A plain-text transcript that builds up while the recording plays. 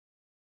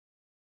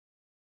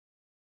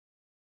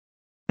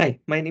Hi,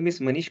 my name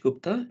is Manish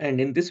Gupta, and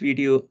in this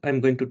video,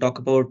 I'm going to talk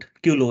about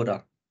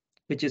QLoRA,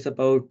 which is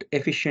about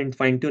efficient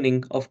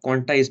fine-tuning of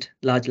quantized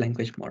large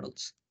language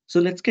models. So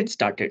let's get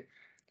started.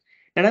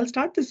 And I'll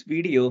start this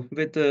video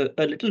with a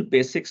little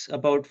basics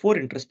about four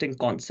interesting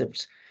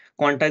concepts,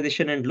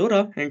 quantization and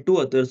LoRa, and two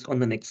others on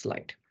the next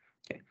slide.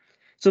 Okay.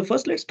 So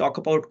first, let's talk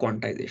about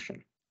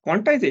quantization.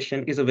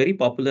 Quantization is a very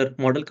popular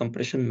model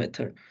compression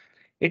method.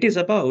 It is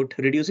about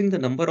reducing the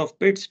number of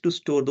bits to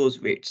store those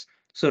weights.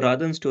 So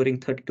rather than storing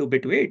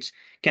 32-bit weights,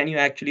 can you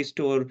actually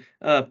store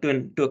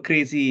to a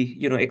crazy,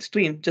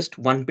 extreme, just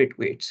 1-bit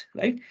weights,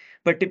 right?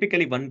 But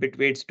typically 1-bit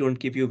weights don't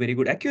give you very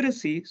good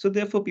accuracy. So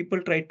therefore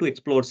people try to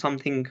explore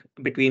something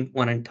between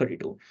 1 and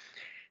 32.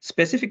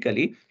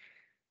 Specifically,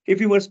 if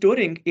you were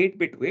storing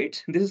 8-bit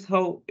weights, this is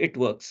how it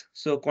works.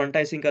 So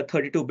quantizing a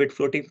 32-bit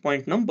floating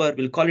point number,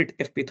 we'll call it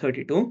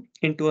FP32,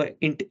 into a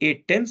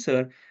int8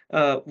 tensor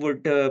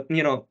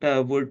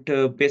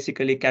would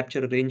basically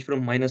capture a range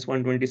from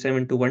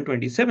 -127 to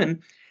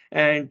 127.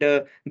 And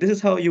this is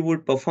how you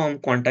would perform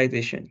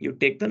quantization. You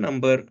take the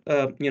number,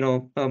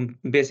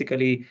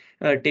 basically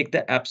take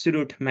the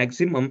absolute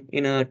maximum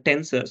in a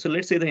tensor. So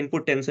let's say the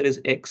input tensor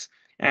is X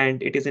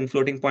and it is in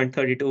floating point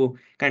 32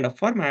 kind of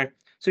format.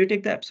 So you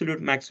take the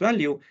absolute max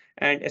value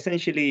and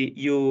essentially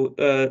you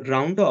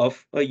round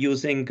off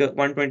using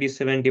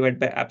 127 divided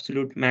by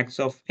absolute max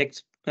of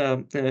x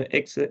in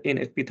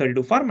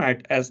FP32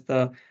 format as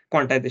the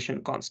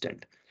quantization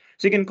constant.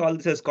 So you can call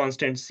this as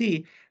constant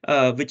C,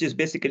 which is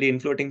basically in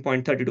floating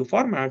point 32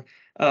 format.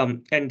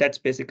 And that's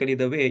basically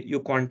the way you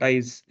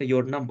quantize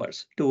your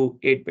numbers to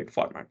 8-bit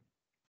format.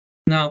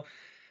 Now,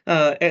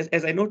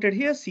 as I noted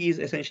here, C is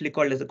essentially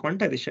called as a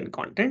quantization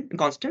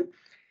constant.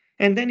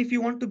 And then if you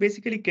want to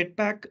basically get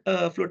back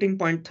a floating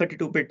point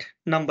 32-bit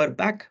number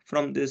back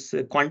from this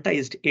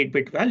quantized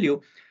 8-bit value,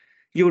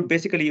 you would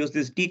basically use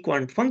this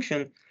dquant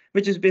function,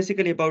 which is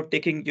basically about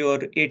taking your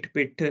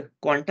 8-bit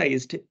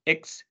quantized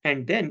X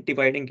and then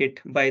dividing it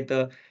by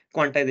the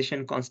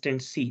quantization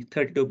constant C,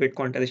 32-bit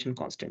quantization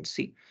constant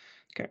C.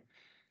 Okay.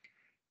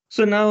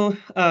 So now,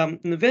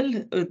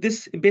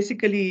 this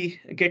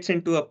basically gets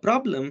into a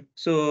problem.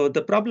 So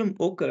the problem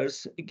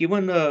occurs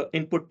given a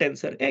input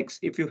tensor X,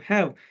 if you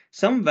have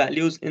some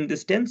values in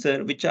this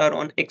tensor which are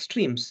on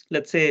extremes,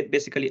 let's say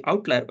basically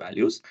outlier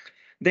values,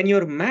 then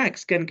your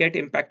max can get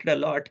impacted a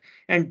lot,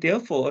 and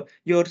therefore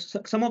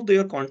some of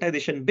your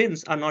quantization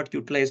bins are not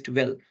utilized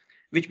well,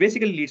 which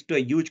basically leads to a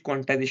huge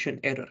quantization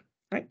error,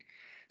 right?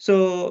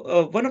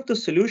 So one of the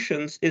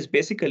solutions is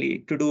basically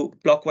to do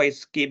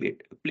blockwise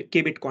k-bit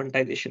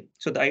quantization.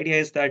 So the idea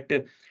is that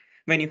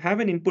when you have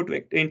an input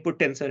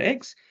tensor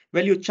X,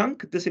 well, you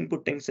chunk this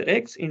input tensor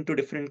X into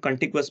different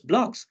contiguous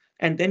blocks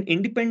and then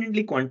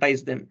independently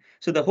quantize them.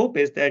 So the hope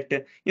is that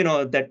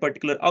that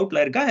particular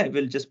outlier guy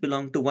will just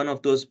belong to one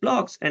of those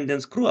blocks and then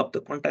screw up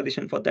the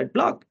quantization for that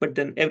block. But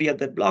then every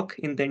other block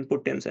in the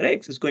input tensor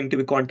X is going to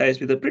be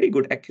quantized with a pretty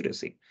good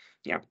accuracy.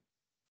 Yeah.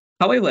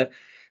 However,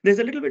 there's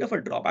a little bit of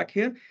a drawback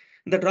here.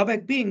 The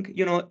drawback being,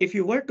 if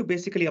you were to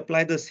basically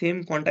apply the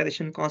same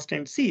quantization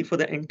constant C for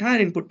the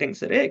entire input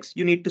tensor X,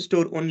 you need to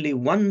store only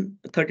one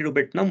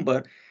 32-bit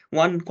number,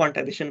 one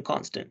quantization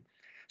constant,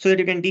 so that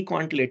you can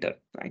dequant later,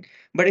 right?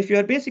 But if you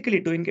are basically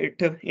doing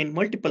it in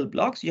multiple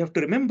blocks, you have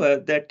to remember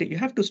that you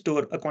have to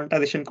store a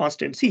quantization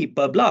constant C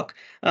per block,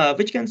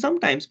 which can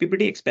sometimes be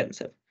pretty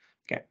expensive.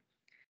 Okay.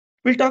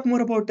 We'll talk more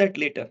about that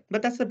later,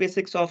 but that's the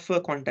basics of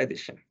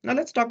quantization. Now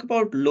let's talk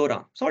about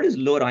LoRa. So what is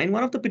LoRa? In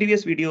one of the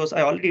previous videos,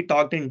 I already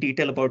talked in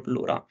detail about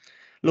LoRa.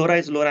 LoRa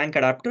is low rank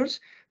adapters.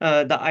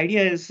 The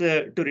idea is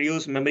to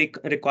reduce memory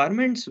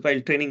requirements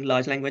while training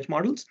large language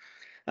models.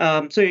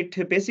 So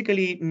it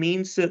basically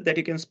means that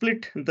you can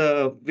split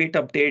the weight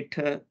update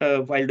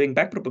while doing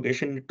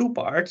backpropagation in two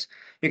parts.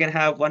 You can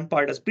have one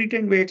part as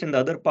pre-trained weights and the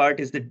other part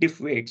is the diff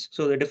weights.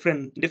 So the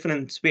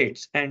different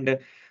weights, and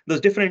those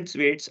different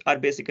weights are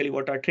basically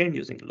what are trained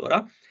using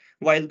LoRa,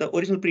 while the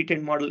original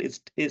pre-trained model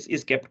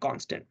is kept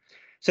constant.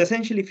 So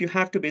essentially, if you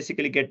have to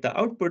basically get the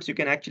outputs, you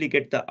can actually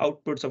get the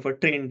outputs of a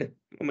trained,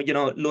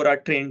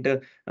 LoRa trained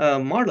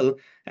model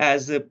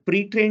as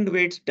pre-trained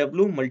weights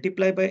W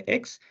multiplied by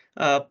X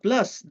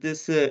plus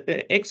this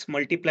X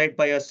multiplied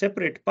by a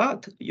separate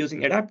path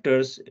using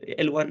adapters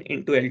L1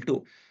 into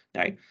L2,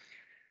 right?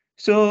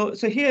 So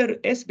here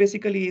S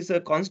basically is a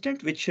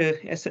constant, which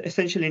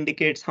essentially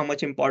indicates how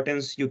much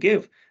importance you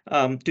give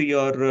to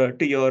your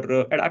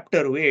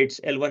adapter weights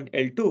L1,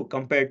 L2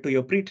 compared to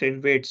your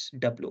pre-trained weights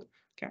W.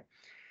 Okay.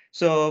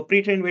 So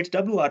pre-trained weights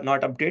W are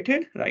not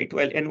updated, right?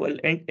 While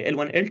L1,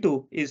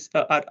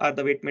 L2 are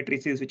the weight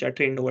matrices which are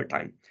trained over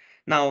time.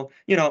 Now,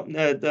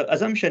 the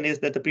assumption is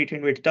that the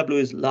pre-trained weight W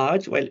is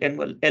large, while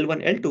L1,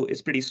 L2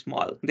 is pretty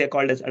small. They're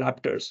called as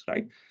adapters,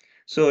 right?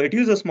 So it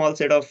uses a small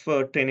set of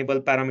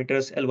trainable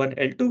parameters L1,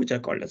 L2, which are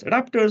called as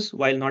adapters,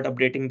 while not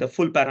updating the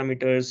full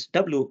parameters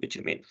W, which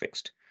remain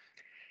fixed.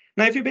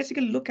 Now, if you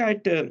basically look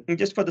at,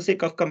 just for the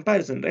sake of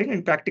comparison, right,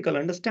 and practical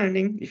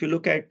understanding, if you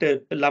look at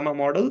LLAMA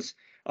models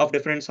of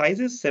different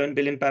sizes, 7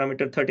 billion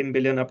parameter, 13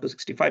 billion, up to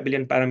 65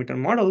 billion parameter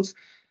models,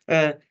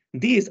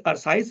 these are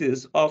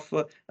sizes of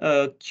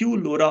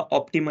QLoRA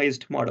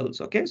optimized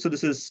models. Okay, so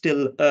this is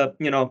still,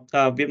 we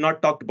have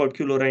not talked about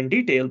QLoRA in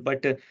detail,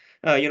 but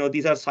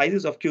these are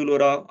sizes of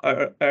QLoRA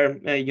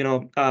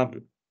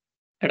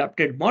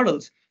adapted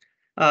models,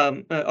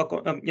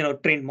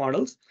 trained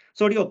models.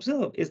 So what you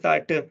observe is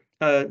that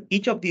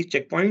each of these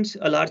checkpoints,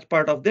 a large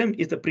part of them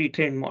is the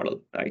pre-trained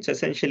model, right? So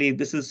essentially,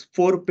 this is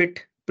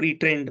 4-bit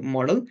pre-trained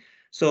model,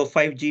 so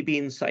 5 GB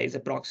in size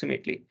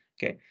approximately.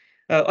 Okay,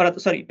 or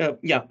sorry, 5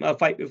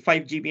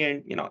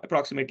 GB and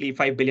approximately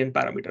 5 billion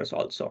parameters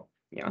also.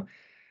 Yeah.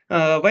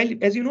 While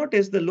as you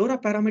notice, the LoRa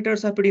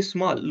parameters are pretty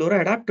small.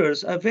 LoRa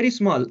adapters are very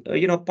small,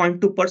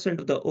 0.2%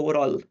 of the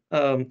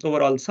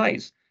overall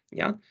size.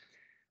 Yeah,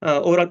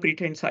 overall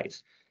pre-trained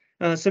size.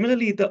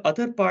 Similarly, the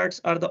other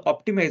parts are the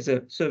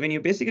optimizer. So when you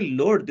basically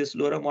load this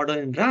LoRa model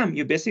in RAM,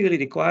 you basically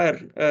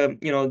require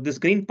this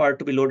green part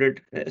to be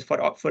loaded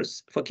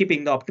for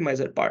keeping the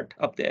optimizer part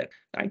up there,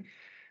 right?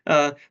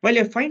 While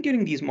you're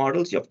fine-tuning these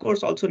models, you of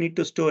course also need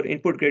to store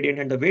input gradient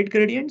and the weight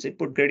gradients.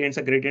 Input gradients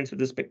are gradients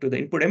with respect to the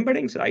input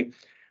embeddings, right?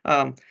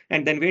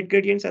 And then weight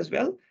gradients as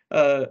well.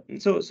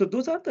 So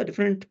those are the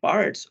different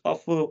parts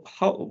of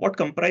what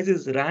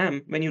comprises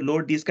RAM when you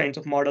load these kinds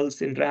of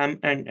models in RAM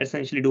and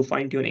essentially do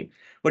fine-tuning.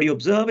 What you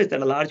observe is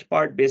that a large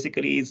part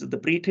basically is the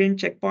pre-trained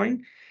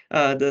checkpoint.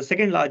 The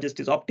second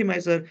largest is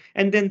optimizer,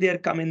 and then there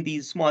come in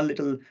these small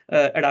little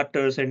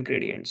adapters and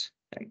gradients.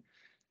 Right?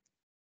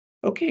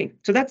 Okay,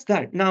 so that's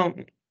that. Now,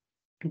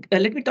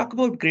 let me talk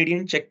about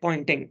gradient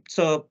checkpointing.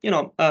 So,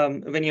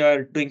 when you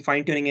are doing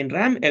fine tuning in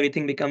RAM,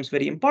 everything becomes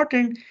very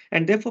important.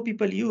 And therefore,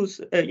 people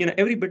use,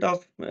 every bit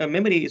of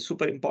memory is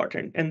super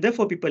important. And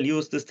therefore, people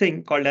use this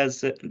thing called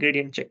as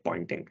gradient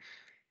checkpointing.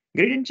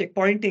 Gradient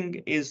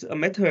checkpointing is a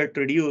method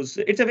to reduce,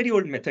 it's a very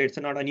old method, it's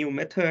not a new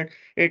method.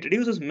 It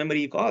reduces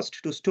memory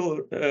cost to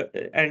store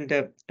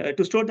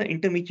to store the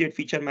intermediate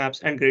feature maps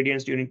and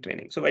gradients during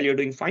training. So while you're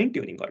doing fine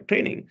tuning or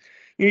training,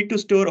 you need to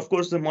store, of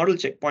course, the model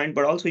checkpoint,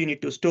 but also you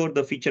need to store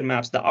the feature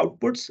maps, the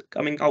outputs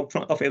coming out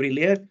of every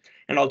layer,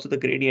 and also the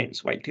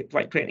gradients while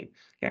training.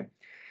 Okay.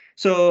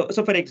 So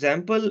for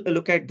example,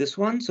 look at this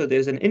one. So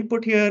there's an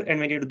input here,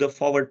 and when you do the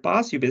forward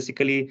pass, you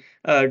basically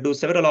do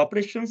several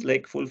operations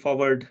like full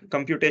forward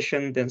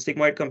computation, then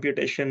sigmoid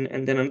computation,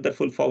 and then another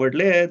full forward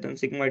layer, then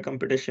sigmoid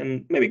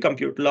computation, maybe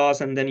compute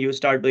loss, and then you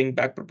start doing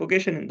back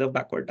propagation in the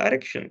backward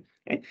direction.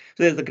 Okay?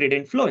 So there's the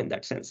gradient flow in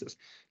that sense.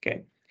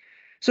 Okay.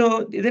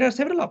 So there are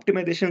several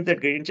optimizations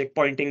that gradient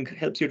checkpointing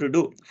helps you to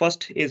do.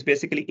 First is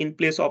basically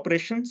in-place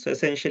operations. So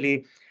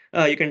essentially,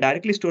 you can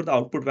directly store the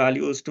output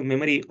values to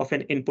memory of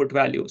an input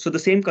value. So the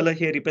same color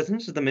here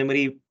represents the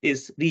memory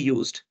is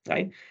reused,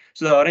 right?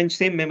 So the orange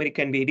same memory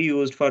can be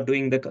reused for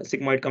doing the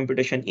sigmoid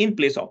computation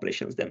in-place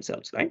operations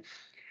themselves, right?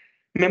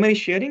 Memory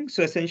sharing,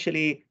 so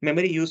essentially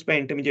memory used by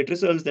intermediate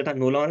results that are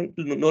no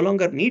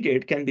longer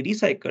needed can be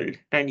recycled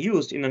and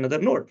used in another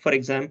node. For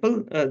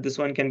example, this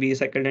one can be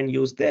recycled and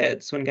used there,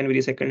 this one can be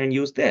recycled and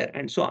used there,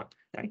 and so on.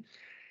 Right?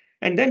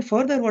 And then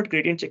further, what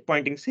gradient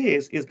checkpointing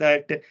says is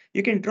that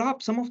you can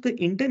drop some of the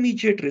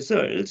intermediate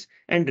results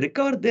and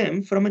recover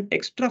them from an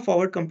extra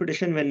forward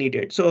computation when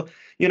needed. So,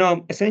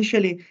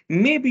 essentially,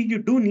 maybe you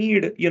do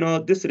need,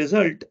 this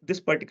result, this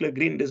particular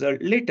green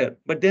result later.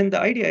 But then the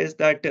idea is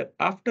that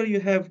after you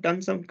have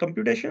done some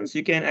computations,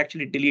 you can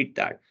actually delete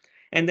that.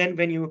 And then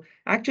when you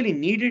actually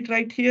need it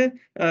right here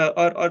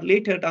or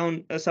later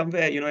down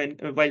somewhere,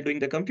 while doing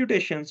the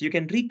computations, you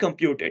can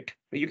recompute it.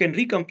 You can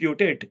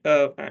recompute it.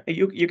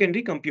 You can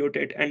recompute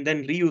it and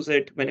then reuse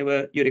it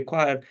whenever you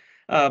require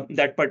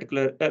that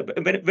particular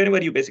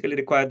whenever you basically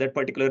require that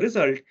particular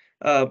result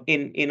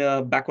in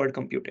a backward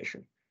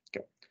computation.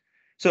 Okay.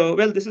 So,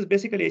 well, this is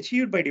basically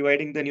achieved by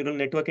dividing the neural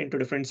network into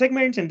different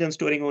segments and then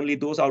storing only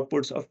those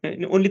outputs of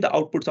only the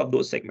outputs of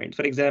those segments.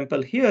 For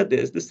example, here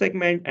there's this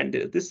segment and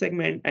there's this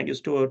segment, and you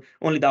store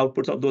only the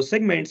outputs of those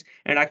segments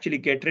and actually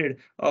get rid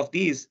of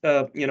these,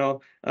 when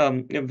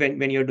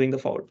you're doing the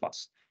forward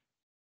pass.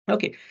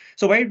 Okay,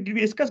 so why did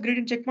we discuss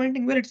gradient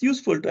checkpointing? Well, it's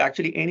useful to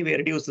actually anyway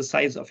reduce the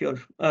size of your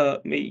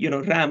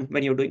RAM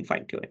when you're doing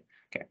fine tuning.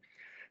 Okay.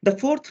 The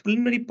fourth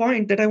preliminary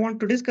point that I want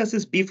to discuss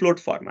is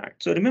BFloat format.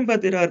 So remember,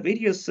 there are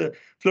various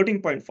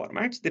floating point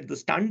formats. There's the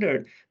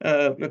standard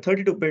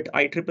 32-bit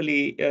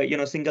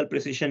IEEE single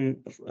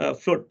precision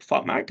float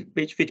format,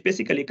 which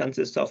basically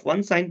consists of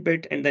 1 signed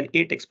bit and then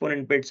 8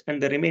 exponent bits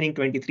and the remaining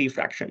 23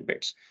 fraction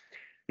bits.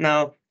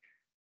 Now,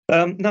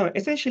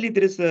 essentially,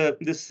 there is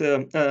this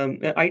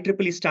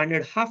IEEE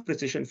standard half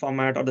precision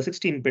format or the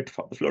 16-bit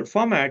float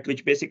format,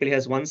 which basically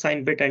has 1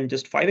 signed bit and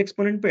just 5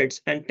 exponent bits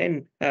and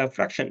 10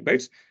 fraction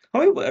bits.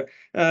 However,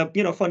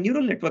 for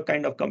neural network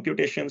kind of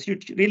computations, you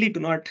really do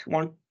not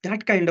want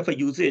that kind of a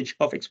usage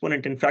of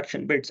exponent and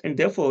fraction bits. And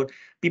therefore,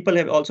 people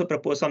have also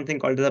proposed something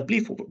called the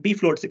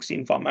BFloat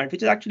 16 format,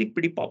 which is actually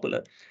pretty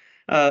popular.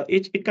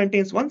 It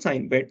contains 1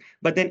 signed bit,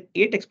 but then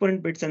 8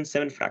 exponent bits and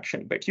 7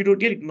 fraction bits. You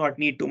really do not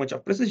need too much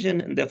of precision,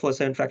 and therefore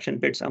 7 fraction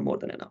bits are more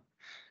than enough.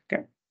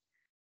 Okay.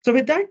 So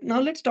with that, now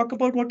let's talk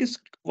about what is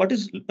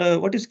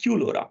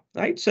QLoRA,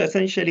 right? So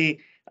essentially,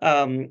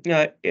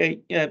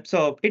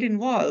 So it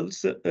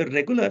involves a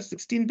regular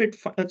 16-bit.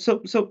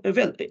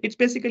 Well, it's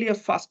basically a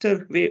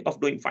faster way of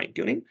doing fine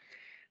tuning.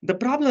 The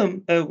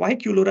problem why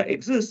QLoRA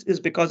exists is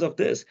because of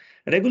this.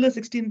 Regular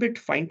 16-bit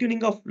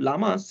fine-tuning of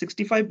LLAMA's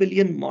 65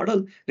 billion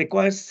model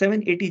requires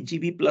 780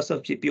 GB plus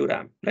of GPU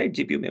RAM, right?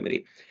 GPU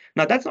memory.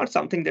 Now, that's not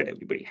something that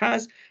everybody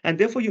has, and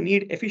therefore you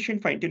need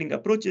efficient fine-tuning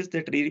approaches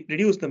that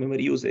reduce the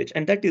memory usage,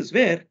 and that is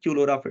where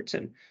QLoRA fits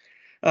in.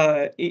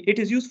 It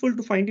is useful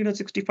to fine-tune a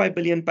 65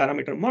 billion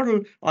parameter model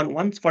on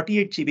one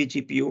 48 GB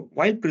GPU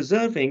while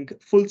preserving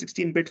full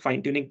 16-bit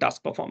fine-tuning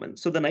task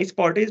performance. So the nice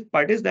part is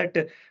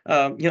that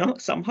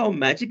somehow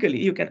magically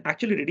you can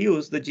actually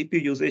reduce the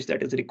GPU usage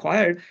that is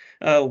required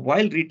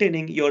while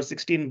retaining your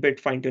 16-bit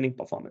fine-tuning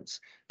performance.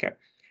 Okay.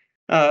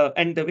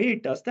 And the way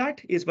it does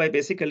that is by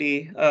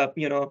basically,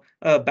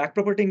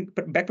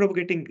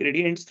 backpropagating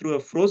gradients through a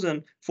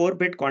frozen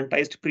 4-bit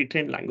quantized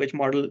pre-trained language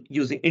model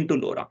using into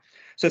LoRA.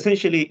 So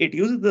essentially, it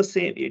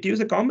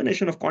uses a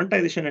combination of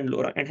quantization and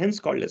LoRA, and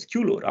hence called as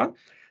QLoRA.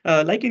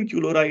 Like in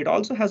QLoRA, it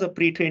also has a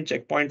pre-trained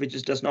checkpoint which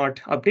does not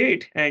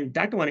update, and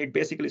that one it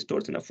basically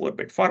stores in a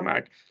 4-bit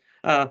format.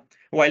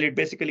 While it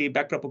basically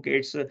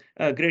backpropagates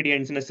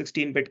gradients in a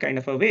 16-bit kind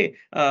of a way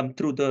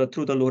through the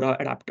LoRA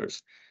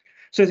adapters.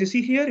 So as you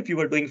see here, if you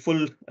were doing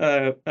full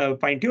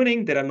fine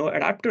tuning, there are no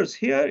adapters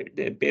here.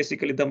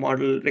 Basically, the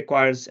model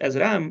requires as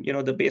RAM,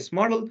 the base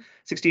model,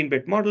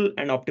 16-bit model,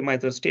 and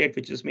optimizer state,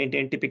 which is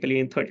maintained typically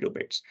in 32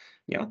 bits.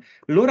 Yeah,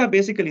 LoRa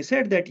basically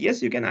said that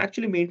yes, you can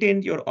actually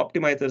maintain your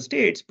optimizer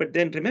states, but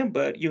then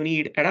remember you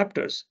need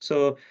adapters.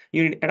 So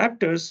you need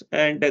adapters,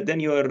 and then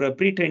your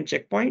pre-trained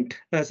checkpoint,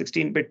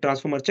 16-bit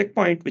transformer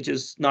checkpoint, which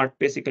is not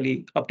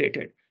basically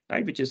updated,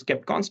 right, which is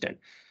kept constant.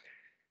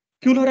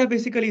 QLoRA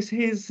basically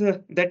says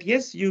that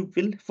yes, you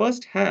will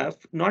first have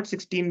not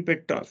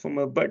 16-bit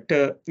transformer, but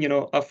a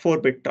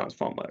 4-bit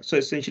transformer. So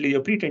essentially,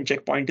 your pre-trained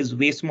checkpoint is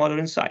way smaller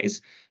in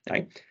size,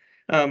 right?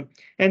 And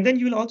then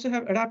you'll also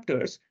have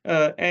adapters,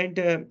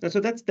 so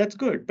that's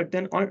good. But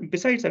then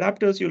besides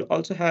adapters, you'll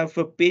also have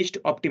a paged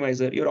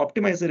optimizer. Your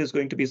optimizer is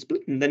going to be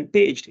split and then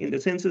paged in the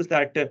senses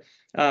that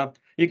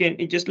you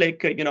can just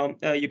like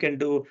you can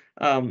do.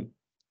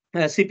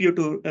 CPU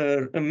to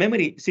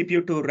memory,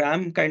 CPU to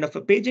RAM kind of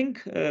a paging,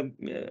 or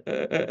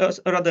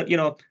rather,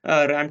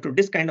 RAM to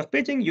disk kind of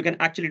paging. You can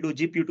actually do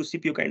GPU to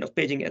CPU kind of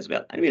paging as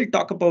well. And we'll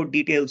talk about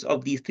details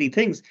of these three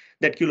things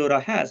that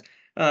QLoRA has.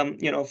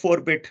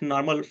 4-bit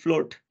normal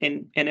float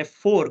in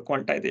NF4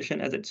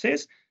 quantization, as it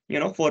says.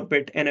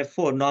 4-bit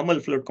NF4 normal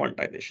float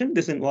quantization.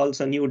 This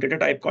involves a new data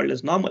type called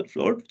as normal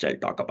float, which I'll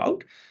talk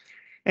about.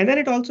 And then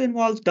it also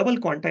involves double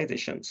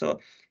quantization.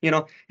 So,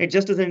 it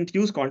just doesn't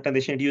use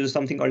quantization, it uses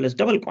something called as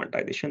double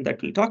quantization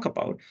that we'll talk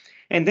about.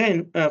 And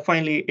then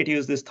finally, it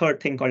uses this third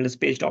thing called as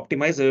paged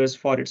optimizers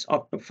for its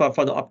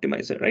for the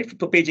optimizer, right?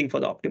 For paging for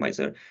the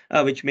optimizer,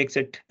 which makes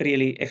it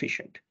really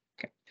efficient.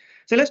 Okay.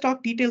 So let's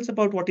talk details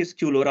about what is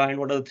QLoRA and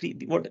what are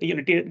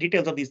the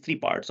details of these three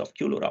parts of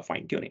QLoRA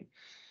fine tuning.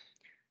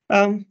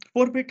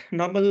 4-bit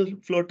normal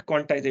float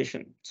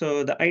quantization.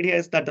 So the idea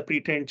is that the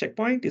pre-trained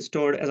checkpoint is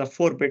stored as a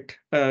 4-bit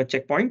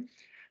checkpoint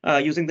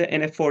using the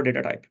NF4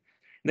 data type.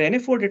 The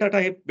NF4 data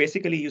type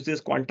basically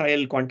uses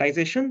quantile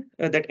quantization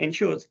that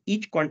ensures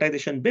each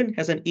quantization bin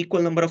has an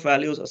equal number of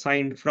values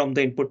assigned from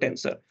the input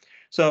tensor.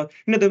 So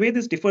the way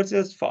this differs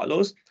is as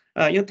follows.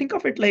 Think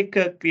of it like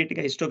creating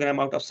a histogram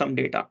out of some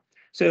data.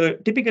 So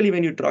typically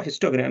when you draw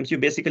histograms, you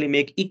basically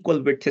make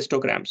equal width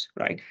histograms,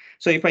 right?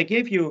 So if I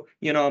gave you,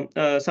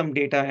 some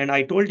data and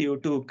I told you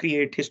to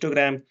create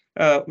histogram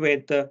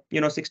with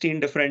 16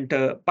 different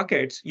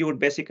buckets, you would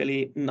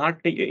basically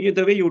not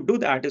the way you would do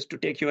that is to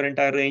take your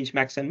entire range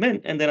max and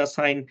min and then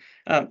assign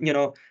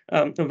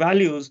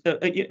values,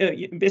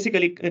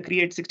 basically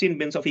create 16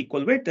 bins of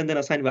equal width and then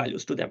assign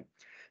values to them,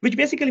 which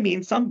basically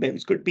means some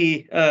bins could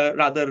be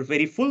rather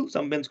very full,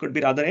 some bins could be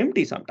rather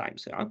empty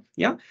sometimes.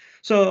 Yeah.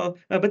 So,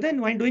 but then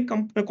when doing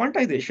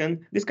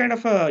quantization, this kind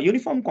of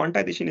uniform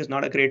quantization is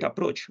not a great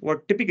approach.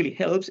 What typically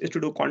helps is to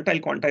do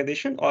quantile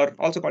quantization, or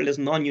also called as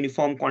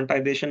non-uniform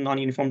quantization,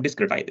 non-uniform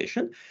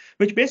discretization,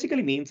 which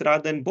basically means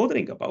rather than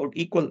bothering about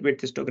equal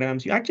width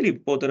histograms, you actually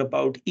bother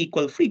about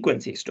equal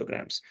frequency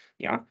histograms.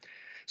 Yeah.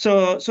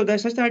 So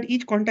that's such that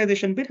each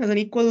quantization bit has an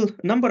equal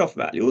number of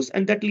values,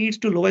 and that leads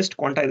to lowest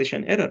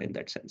quantization error in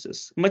that sense,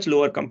 is much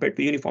lower compared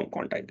to uniform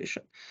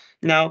quantization.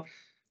 Now,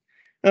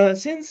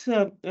 since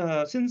neural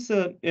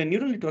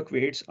network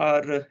weights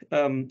are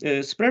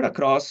spread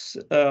across,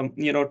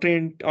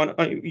 trained on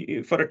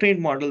for a trained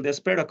model, they're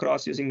spread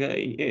across using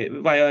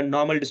via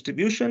normal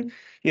distribution.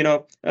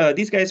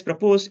 These guys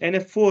propose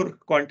NF4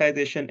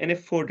 quantization,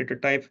 NF4 data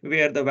type,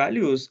 where the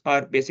values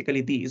are basically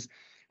these.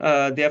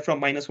 They are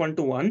from -1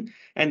 to 1,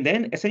 and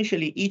then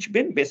essentially each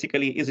bin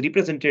basically is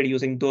represented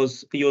using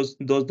those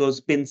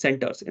bin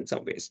centers in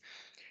some ways.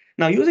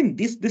 Now, using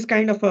this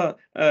kind of a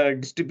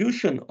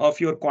distribution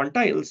of your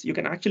quantiles, you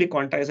can actually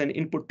quantize an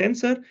input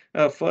tensor.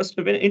 First,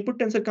 when input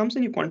tensor comes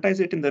in, you quantize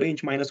it in the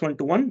range -1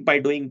 to 1 by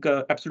doing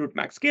absolute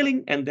max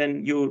scaling, and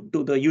then you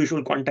do the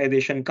usual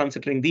quantization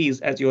considering these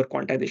as your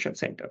quantization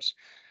centers.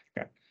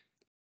 Okay.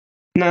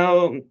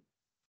 Now,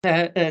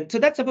 so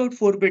that's about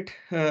 4-bit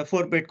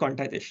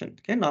quantization.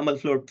 Okay, normal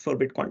float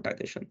 4-bit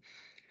quantization.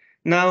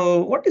 Now,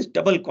 what is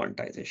double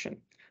quantization?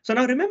 So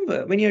now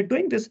remember, when you're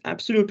doing this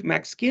absolute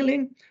max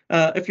scaling,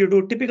 if you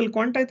do typical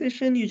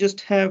quantization, you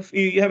just have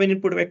you have an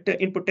input vector,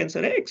 input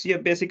tensor x. You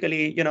have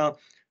basically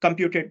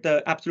computed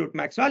the absolute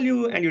max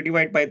value and you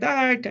divide by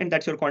that, and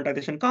that's your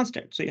quantization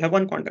constant. So you have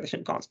one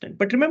quantization constant.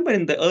 But remember,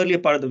 in the earlier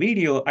part of the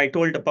video, I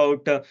told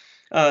about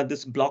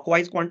this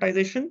blockwise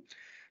quantization.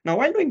 Now,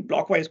 while doing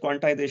blockwise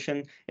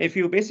quantization, if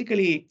you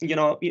basically,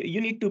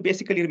 you need to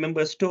basically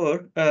remember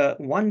store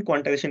one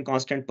quantization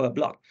constant per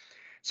block.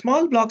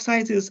 Small block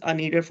sizes are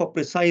needed for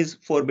precise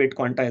 4-bit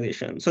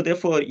quantization. So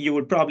therefore, you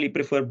would probably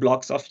prefer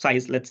blocks of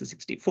size, let's say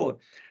 64.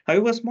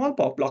 However, small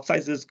block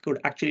sizes could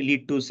actually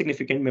lead to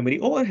significant memory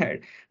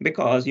overhead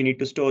because you need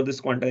to store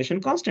this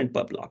quantization constant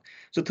per block.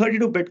 So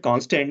 32-bit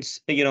constants,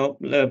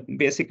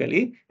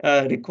 basically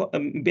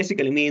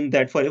mean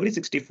that for every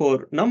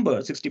 64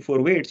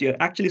 weights, you're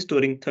actually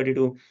storing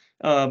 32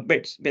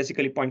 bits,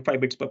 basically 0.5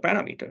 bits per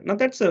parameter. Now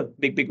that's a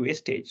big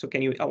wastage. So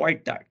can you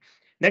avoid that?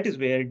 That is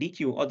where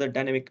DQ or the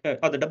dynamic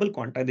or the double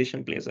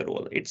quantization plays a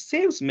role. It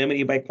saves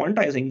memory by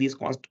quantizing these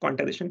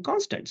quantization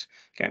constants.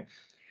 Okay.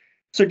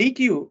 So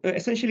DQ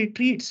essentially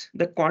treats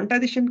the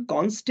quantization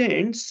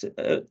constants,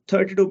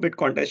 32-bit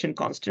quantization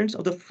constants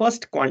of the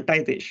first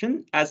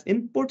quantization as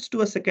inputs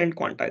to a second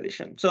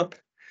quantization. So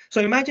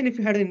imagine if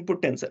you had an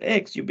input tensor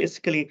X, you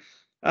basically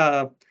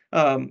uh,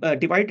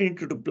 divide it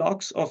into two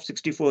blocks of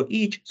 64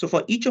 each. So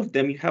for each of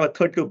them, you have a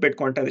 32-bit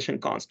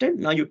quantization constant.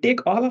 Now you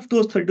take all of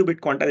those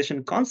 32-bit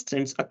quantization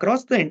constants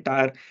across the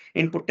entire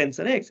input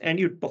tensor X, and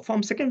you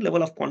perform second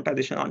level of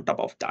quantization on top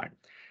of that.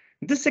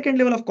 This second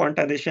level of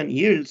quantization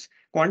yields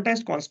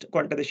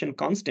quantization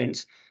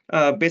constants,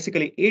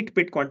 basically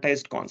 8-bit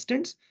quantized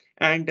constants.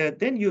 And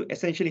then you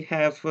essentially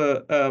have,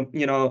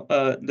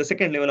 the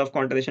second level of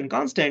quantization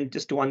constant,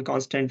 just one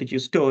constant which you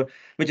store,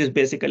 which is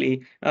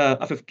basically a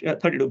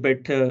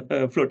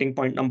 32-bit floating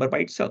point number by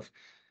itself.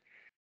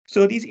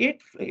 So these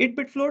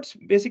 8-bit floats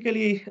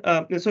basically,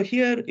 so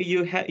here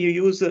you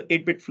use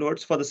 8-bit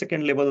floats for the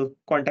second level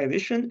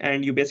quantization,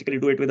 and you basically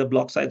do it with a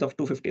block size of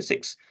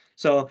 256.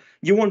 So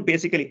you won't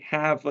basically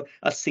have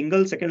a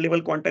single second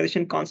level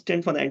quantization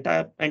constant for the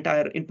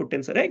entire input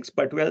tensor X,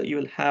 but well, you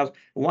will have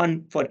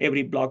one for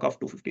every block of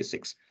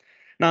 256.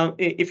 Now,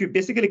 if you've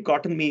basically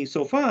gotten me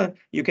so far,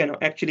 you can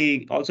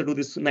actually also do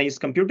this nice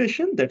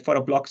computation that for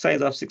a block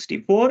size of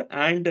 64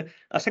 and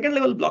a second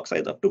level block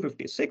size of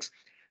 256,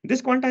 this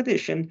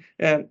quantization,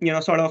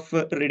 sort of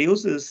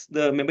reduces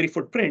the memory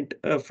footprint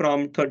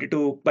from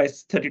 32 by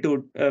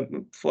 32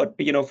 for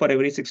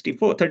every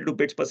 32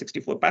 bits per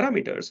 64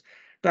 parameters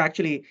to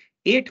actually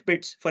 8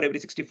 bits for every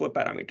 64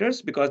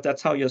 parameters, because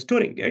that's how you're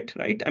storing it,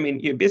 right? I mean,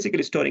 you're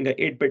basically storing a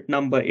 8-bit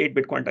number,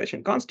 8-bit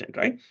quantization constant,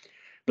 right?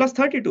 Plus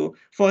 32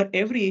 for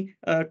every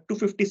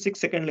 256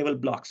 second level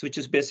blocks, which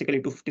is basically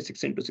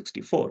 256 into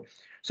 64.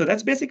 So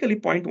that's basically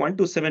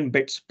 0.127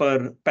 bits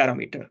per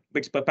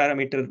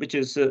parameter, which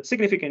is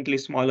significantly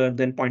smaller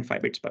than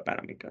 0.5 bits per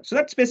parameter. So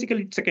that's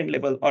basically second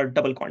level or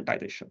double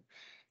quantization.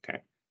 Okay.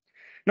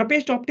 Now,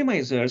 paged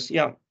optimizers,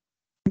 yeah,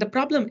 the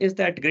problem is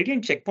that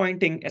gradient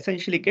checkpointing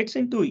essentially gets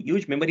into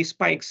huge memory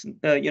spikes,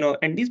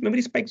 and these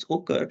memory spikes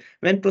occur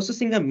when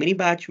processing a mini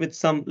batch with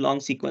some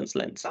long sequence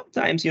length.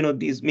 Sometimes,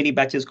 these mini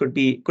batches could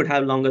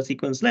have longer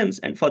sequence lengths,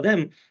 and for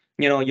them,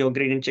 your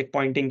gradient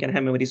checkpointing can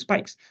have memory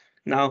spikes.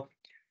 Now,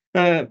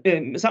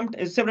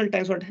 several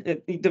times,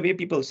 the way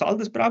people solve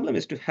this problem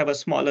is to have a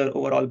smaller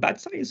overall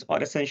batch size,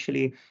 or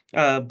essentially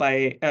this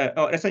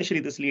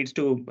leads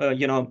to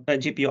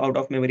GPU out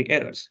of memory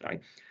errors, right?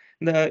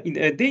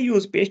 They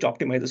use paged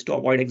optimizers to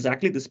avoid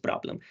exactly this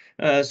problem.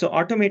 So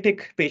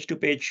automatic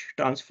page-to-page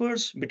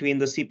transfers between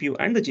the CPU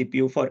and the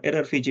GPU for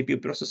error-free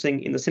GPU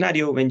processing in the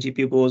scenario when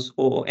GPU goes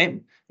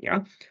OOM.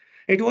 Yeah.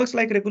 It works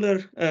like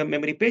regular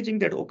memory paging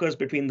that occurs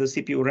between the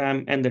CPU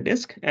RAM and the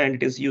disk, and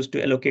it is used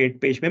to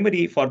allocate page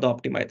memory for the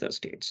optimizer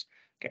states.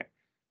 Okay.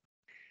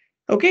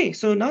 Okay,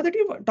 so now that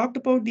you've talked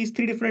about these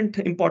three different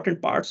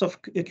important parts of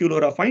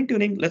QLoRA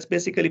fine-tuning, let's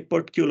basically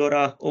put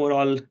QLoRA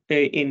overall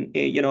in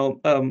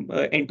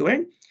end to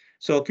end.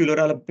 So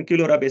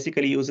QLoRA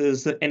basically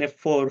uses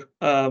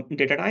NF4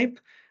 data type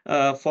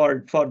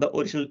for the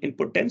original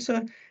input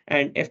tensor,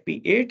 and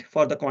FP8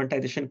 for the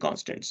quantization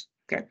constants.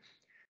 Okay.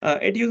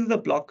 It uses a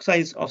block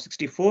size of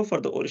 64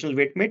 for the original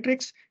weight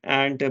matrix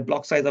and a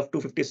block size of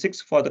 256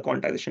 for the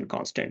quantization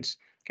constants.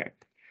 Okay.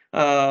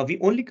 We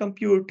only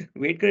compute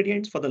weight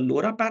gradients for the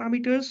LoRA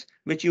parameters,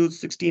 which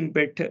use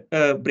 16-bit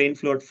brain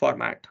float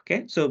format.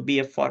 Okay, so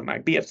BF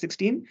format,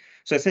 BF16.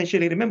 So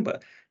essentially, remember,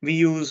 we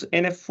use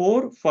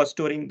NF4 for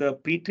storing the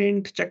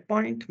pre-trained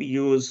checkpoint. We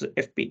use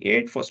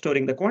FP8 for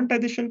storing the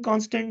quantization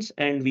constants,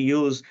 and we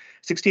use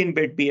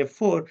 16-bit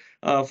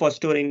BF4 for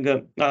storing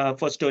the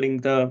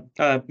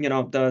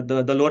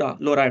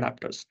LoRA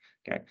adapters.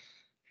 Okay.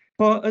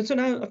 So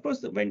now, of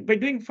course, when by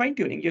doing fine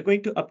tuning, you're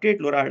going to update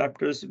LoRa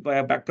adapters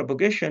via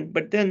backpropagation,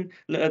 but then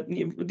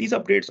these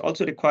updates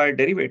also require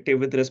derivative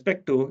with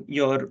respect to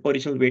your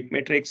original weight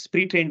matrix,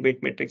 pre-trained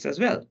weight matrix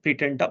as well,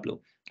 pre-trained W.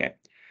 Okay.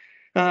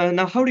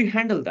 Now, how do you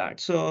handle that?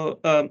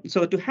 So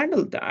to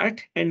handle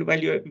that, and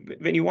when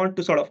you want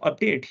to sort of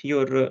update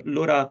your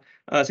LoRa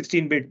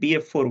 16-bit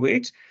BF4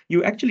 weights,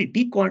 you actually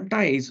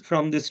dequantize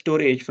from this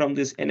storage from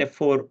this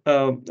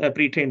NF4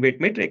 pre-trained weight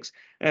matrix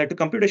to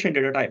computation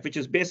data type, which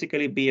is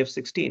basically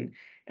BF16,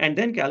 and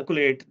then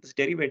calculate this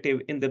derivative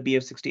in the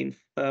BF16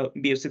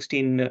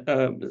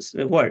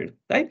 world,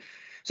 right?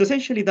 So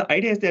essentially, the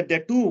idea is that there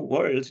are two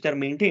worlds that are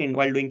maintained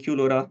while doing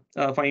QLoRa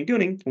fine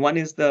tuning. One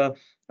is the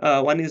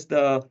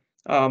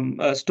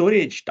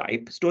storage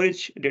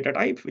data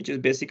type, which is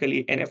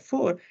basically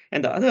NF4,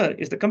 and the other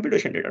is the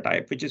computation data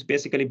type, which is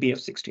basically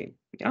BF16.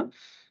 Yeah.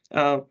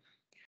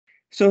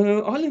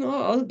 So all in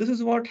all, this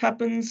is what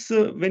happens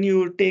when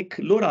you take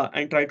LoRa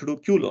and try to do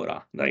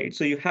QLoRa, right?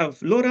 So you have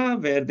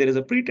LoRa where there is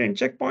a pre-trained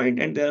checkpoint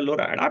and there are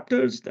LoRa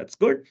adapters. That's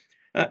good.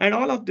 And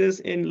all of this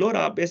in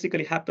LoRa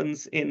basically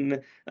happens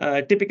in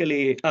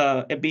typically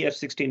a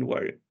BF16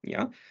 world.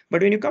 Yeah.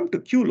 But when you come to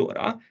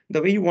QLoRa,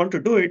 the way you want to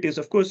do it is,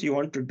 of course, you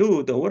want to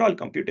do the overall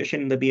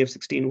computation in the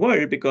BF16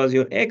 world because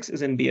your X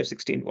is in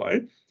BF16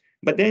 world.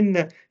 But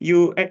then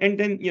you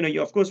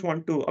of course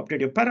want to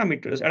update your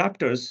parameters,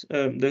 adapters,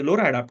 the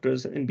LoRa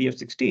adapters in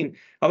BF16.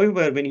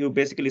 However, when you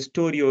basically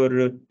store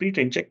your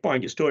pre-trained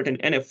checkpoint, you store it in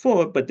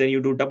NF4, but then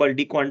you do double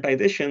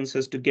dequantization so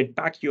as to get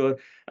back your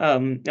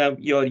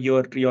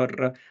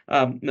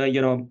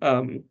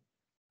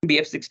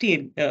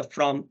BF16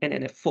 from an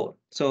NF4.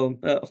 So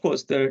of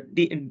course, the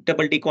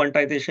double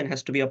dequantization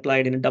has to be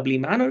applied in a doubly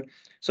manner.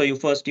 So you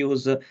first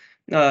use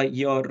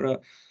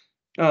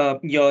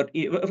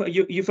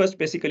you first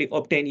basically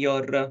obtain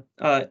your from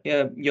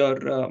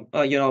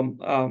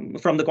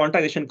the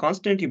quantization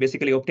constant, you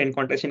basically obtain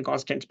quantization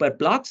constants per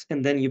blocks,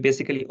 and then you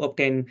basically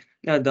obtain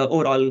the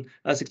overall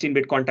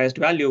 16-bit quantized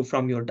value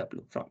from your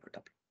W.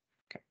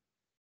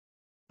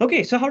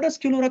 Okay, so how does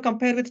QLoRA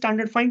compare with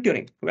standard fine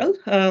tuning? Well,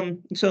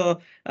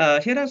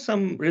 here are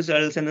some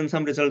results and then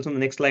some results on the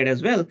next slide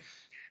as well.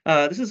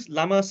 This is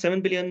LLAMA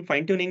 7 billion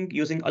fine-tuning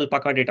using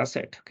alpaca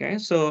dataset. Okay,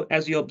 so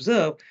as you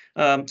observe,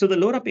 so the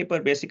LoRa paper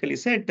basically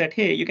said that,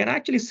 hey, you can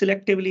actually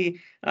selectively,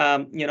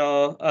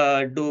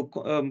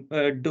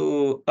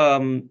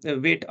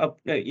 weight up.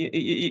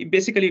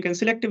 Basically, you can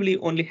selectively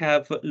only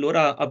have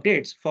LoRa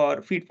updates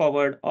for feed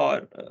forward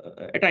or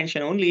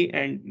attention only,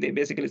 and they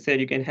basically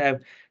said you can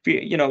have,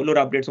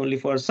 LoRa updates only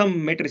for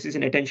some matrices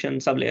in attention,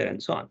 sublayer,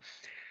 and so on.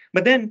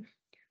 But then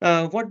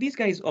what these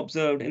guys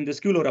observed in this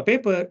QLoRA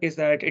paper is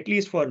that at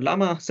least for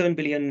LLAMA 7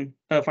 billion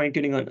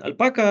fine-tuning on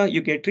alpaca,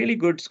 you get really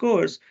good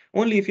scores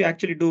only if you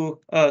actually do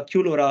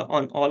QLoRA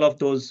on all of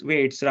those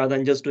weights rather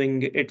than just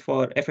doing it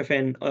for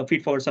FFN,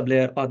 feed-forward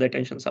sublayer, or the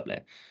attention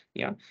sublayer.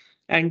 Yeah.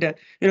 And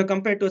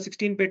compared to a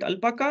 16-bit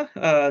alpaca,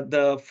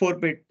 the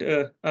 4-bit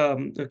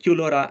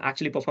QLoRA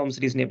actually performs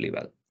reasonably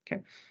well.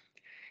 Okay.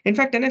 In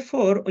fact,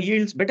 NF4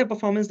 yields better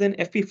performance than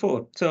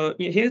FP4. So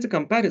here's a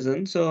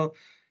comparison. So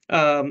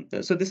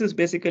this is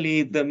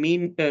basically the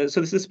mean. So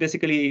this is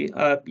basically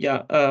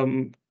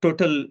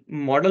total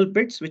model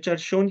bits which are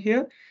shown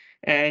here.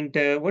 And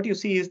what you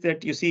see is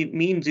that you see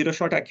mean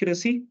zero-shot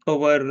accuracy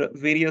over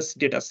various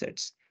data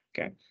sets.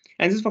 Okay,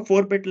 and this is for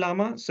 4-bit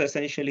LLAMA. So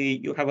essentially,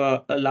 you have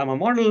a LLAMA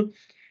model,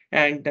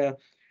 and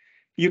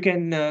you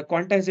can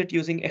quantize it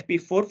using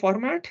FP4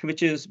 format,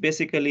 which is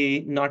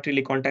basically not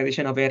really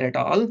quantization aware at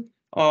all.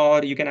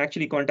 Or you can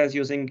actually quantize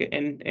using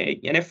an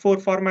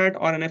NF4 format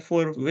or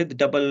NF4 with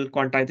double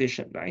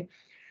quantization, right?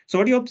 So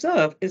what you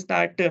observe is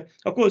that,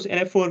 of course,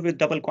 NF4 with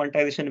double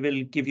quantization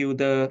will give you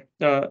the,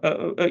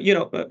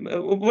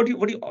 what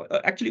you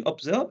actually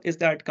observe is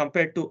that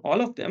compared to all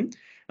of them,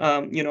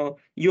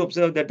 you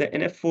observe that the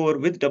NF4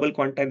 with double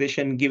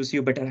quantization gives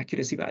you better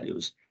accuracy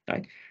values,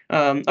 right?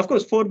 Of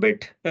course,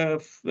 4-bit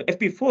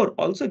FP4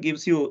 also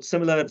gives you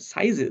similar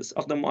sizes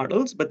of the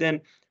models, but then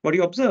what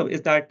you observe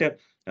is that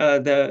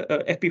the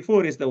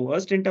FP4 is the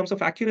worst in terms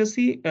of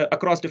accuracy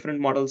across different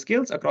model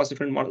scales,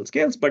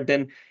 but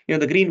then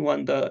the green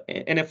one, the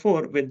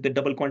NF4 with the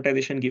double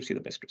quantization, gives you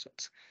the best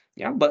results.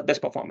 Yeah, but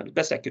best performance,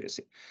 best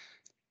accuracy.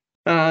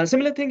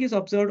 Similar thing is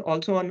observed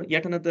also on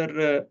yet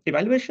another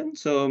evaluation.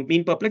 So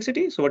mean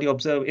perplexity. So what you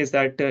observe is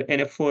that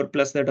NF4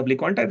 plus the double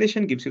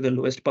quantization gives you the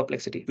lowest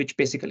perplexity, which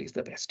basically is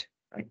the best,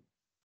 right?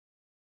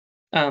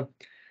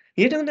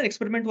 Yet another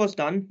experiment was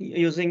done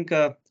using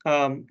so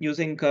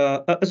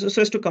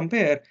as to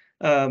compare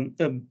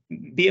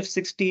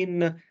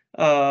BF16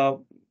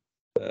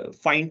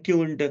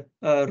 fine-tuned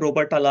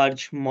Roberta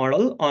large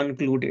model on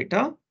glue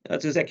data.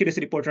 This is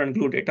accuracy reported on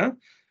glue data.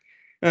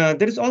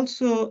 There is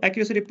also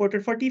accuracy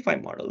reported for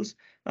T5 models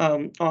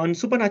on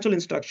supernatural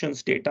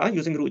instructions data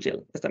using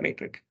RuGel as the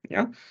metric.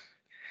 Yeah.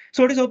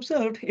 So what is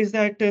observed is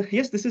that,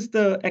 yes, this is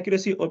the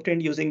accuracy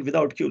obtained using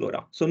without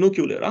QLoRA. So no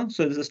QLoRA.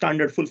 So this is a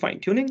standard full fine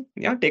tuning.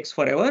 Yeah, takes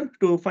forever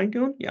to fine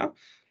tune. Yeah.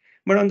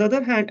 But on the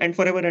other hand, and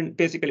forever and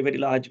basically very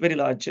large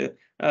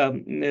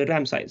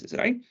RAM sizes,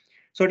 right?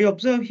 So what you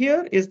observe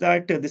here is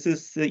that this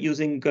is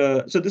using,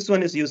 so this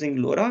one is using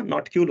LoRa,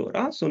 not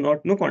QLoRa, so no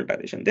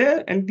quantization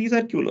there, and these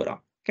are QLoRA,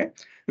 okay,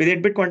 with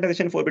 8-bit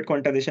quantization, 4-bit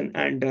quantization,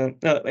 and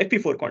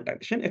FP4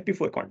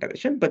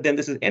 quantization, but then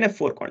this is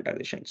NF4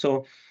 quantization.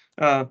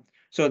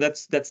 So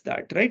that's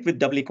that, right, with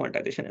double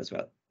quantization as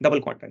well,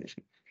 double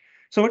quantization.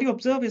 So what you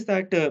observe is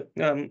that,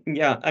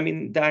 yeah, I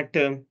mean that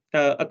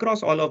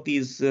across all of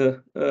these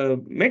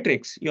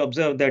metrics, you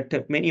observe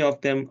that many of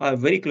them are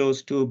very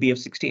close to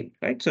BF16,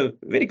 right? So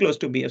very close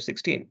to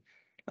BF16.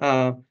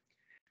 Uh,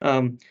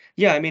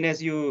 yeah, I mean,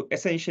 as you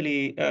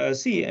essentially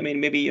see, I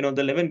mean, maybe, you know,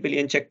 the 11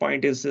 billion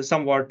checkpoint is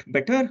somewhat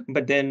better,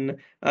 but then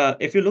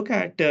if you look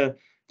at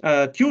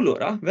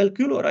QLoRA, well,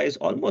 QLoRA is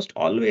almost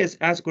always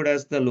as good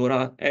as the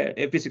LoRa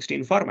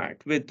FP16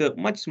 format with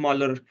much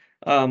smaller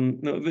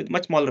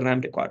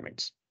RAM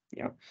requirements.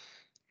 Yeah.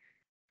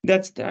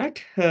 That's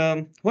that.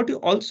 What you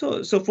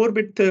also, so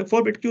 4-bit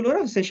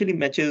QLoRA essentially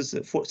matches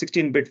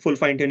 16-bit full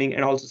fine tuning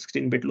and also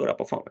 16-bit LoRa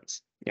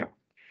performance. Yeah.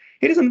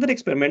 Here is another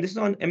experiment. This is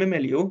on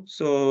MMLU,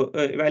 so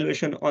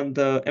evaluation on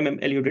the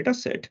MMLU data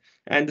set.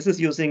 And this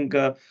is using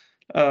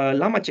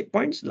LLAMA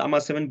checkpoints,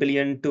 LLAMA 7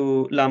 billion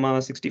to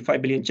LLAMA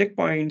 65 billion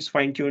checkpoints,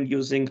 fine-tuned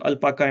using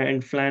Alpaca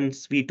and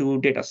FLAN's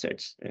V2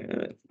 datasets,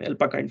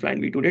 Alpaca and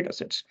FLAN V2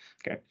 datasets.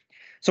 Okay.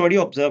 So what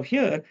you observe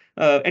here,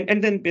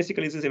 and then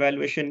basically this is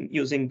evaluation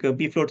using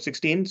BFloat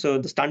 16, so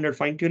the standard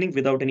fine-tuning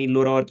without any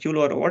LoRa or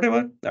QLoRA or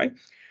whatever, right?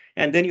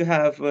 And then you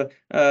have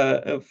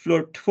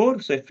float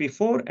 4, so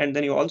FP4, and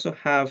then you also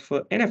have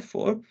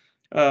NF4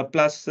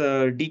 plus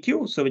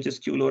DQ, so which is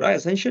QLoRA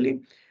essentially.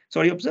 So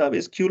what you observe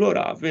is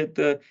QLoRA with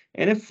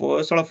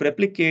NF4 sort of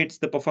replicates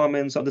the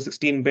performance of the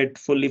 16-bit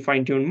fully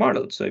fine-tuned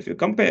model. So if you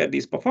compare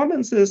these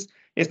performances,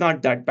 it's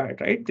not that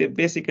bad, right? They're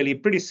basically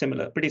pretty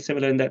similar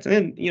in that. And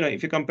then, you know,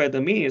 if you compare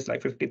the mean, it's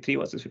like 53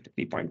 versus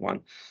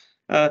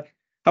 53.1.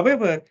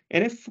 However,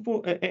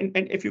 NF4 and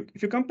if you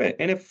compare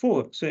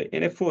NF4, so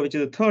NF4, which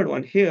is the third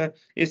one here,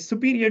 is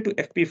superior to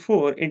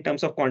FP4 in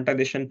terms of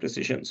quantization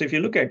precision. So if you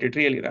look at it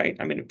really, right,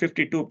 I mean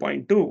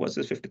 52.2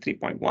 versus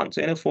 53.1.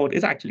 So NF4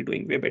 is actually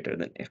doing way better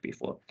than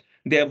FP4,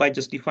 thereby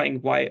justifying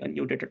why a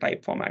new data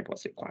type format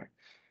was required.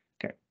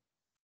 Okay.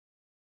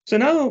 So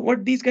now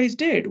what these guys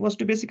did was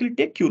to basically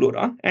take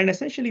QLoRA and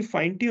essentially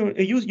fine-tune,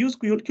 use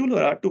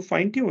QLoRA to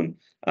fine-tune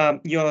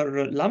your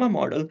LLAMA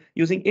model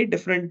using 8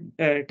 different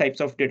types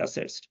of data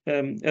sets.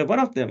 One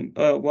of them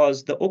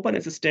was the Open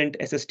Assistant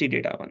SST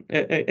data one,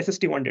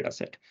 SST1 data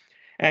set.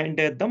 And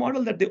the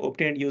model that they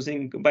obtained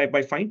using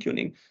by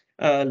fine-tuning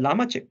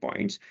LLAMA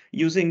checkpoints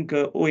using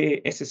OA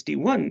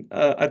SST1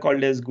 are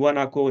called as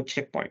Guanaco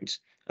checkpoints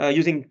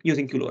using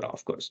QLoRA,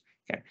 of course.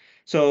 Okay.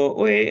 So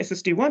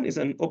OASST1 is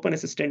an open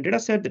assistant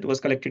dataset that was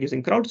collected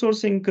using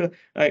crowdsourcing.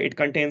 It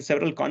contains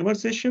several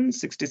conversations,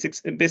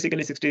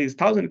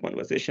 60,000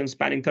 conversations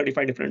spanning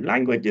 35 different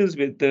languages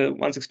with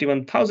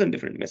 161,000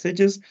 different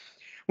messages.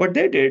 What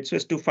they did so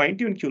as to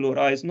fine-tune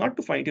QLoRA is not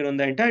to fine-tune on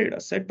the entire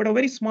dataset, but a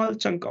very small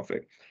chunk of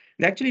it.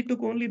 They actually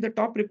took only the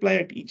top reply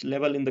at each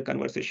level in the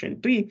conversation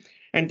tree,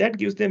 and that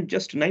gives them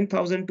just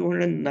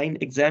 9,209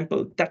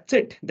 examples. That's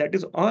it. That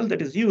is all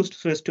that is used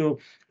so as to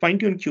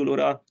fine-tune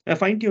QLoRA,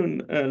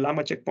 fine-tune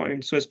LLAMA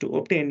checkpoints so as to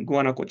obtain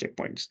Guanaco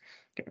checkpoints.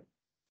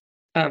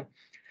 Okay.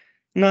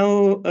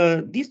 Now,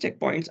 these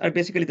checkpoints are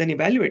basically then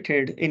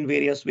evaluated in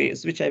various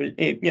ways, which I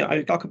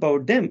will talk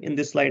about them in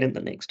this slide and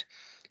the next.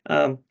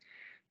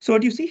 So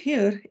what you see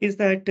here is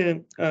that,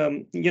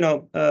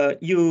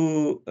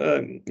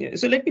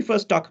 so let me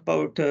first talk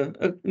about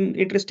an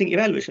interesting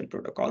evaluation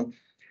protocol.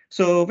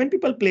 So when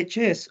people play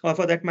chess, or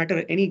for that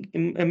matter,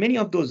 many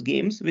of those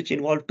games which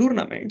involve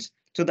tournaments,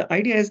 so the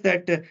idea is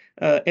that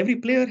every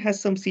player has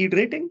some seed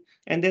rating,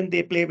 and then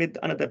they play with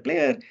another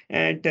player,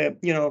 and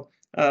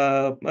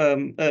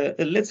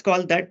let's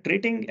call that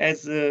rating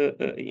as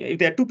if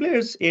there are two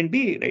players A and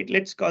B, right?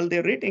 Let's call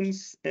their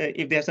ratings,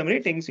 if they have some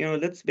ratings,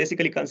 let's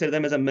basically consider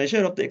them as a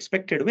measure of the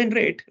expected win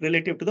rate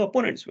relative to the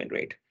opponent's win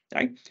rate,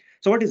 right?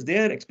 So what is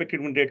their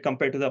expected win rate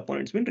compared to the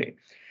opponent's win rate?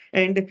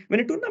 And when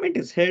a tournament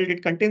is held,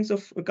 it consists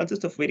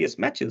of various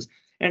matches.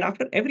 And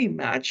after every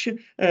match,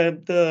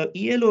 the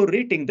ELO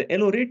rating, the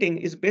LO rating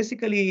is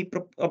basically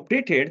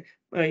updated.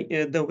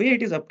 The way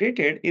it is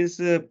updated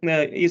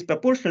is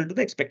proportional to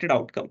the expected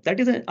outcome. That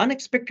is, an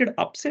unexpected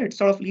upset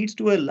sort of leads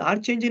to a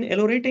large change in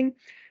LO rating,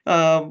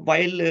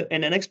 while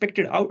an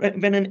expected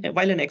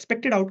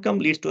outcome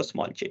leads to a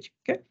small change.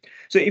 Okay,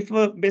 so if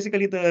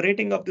basically the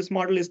rating of this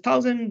model is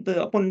 1,000,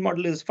 the opponent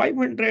model is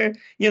 500.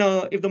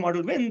 If the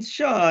model wins,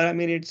 sure, I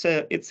mean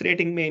its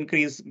rating may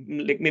increase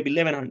like maybe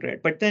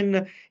 1,100. But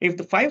then if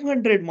the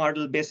 500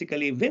 model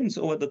basically wins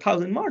over the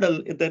 1,000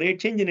 model, the rate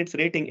change in its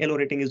rating, LO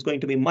rating, is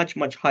going to be much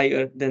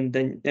higher than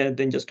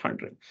just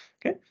 100.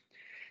 Okay.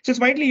 So it's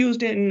widely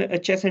used in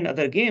chess and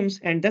other games,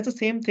 and that's the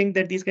same thing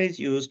that these guys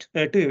used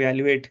to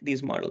evaluate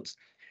these models.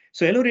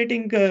 So LO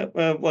rating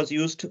was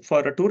used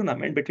for a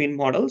tournament between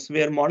models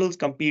where models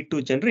compete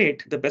to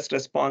generate the best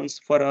response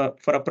for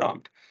a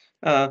prompt.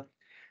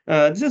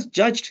 This is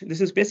judged.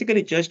 This is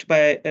basically judged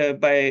by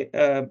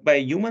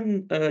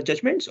human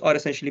judgments, or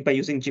essentially by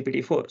using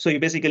GPT-4. So you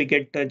basically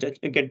get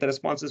get the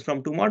responses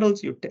from two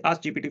models. You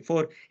ask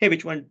GPT-4, hey,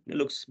 which one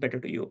looks better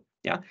to you?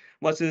 Yeah,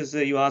 versus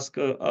you ask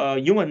a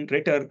human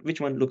rater,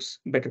 which one looks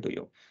better to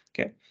you?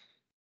 Okay.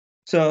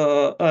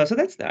 So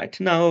that's that.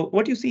 Now,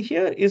 what you see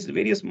here is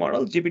various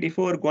models: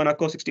 GPT-4,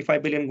 Guanaco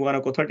 65 billion,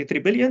 Guanaco 33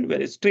 billion,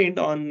 where it's trained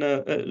on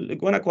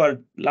Guanaco are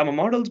LLAMA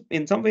models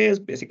in some ways,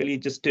 basically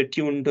just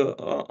tuned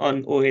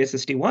on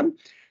OASST1.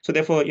 So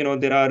therefore,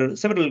 there are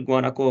several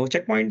Guanaco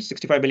checkpoints: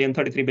 65 billion,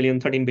 33 billion,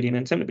 13 billion,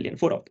 and 7 billion,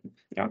 four of them.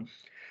 Yeah.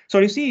 So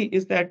what you see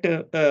is that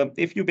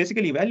if you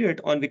basically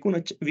evaluate on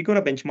Vicuna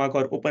benchmark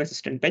or Open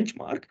Assistant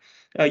benchmark,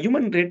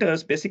 human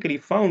raters basically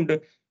found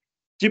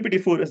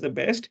GPT-4 as the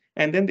best,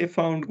 and then they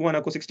found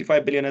Guanaco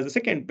 65 billion as the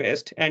second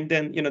best, and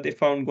then they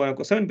found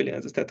Guanaco 7 billion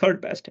as the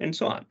third best, and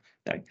so on.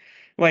 Right?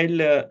 While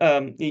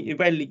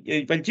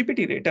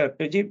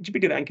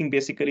GPT ranking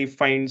basically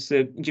finds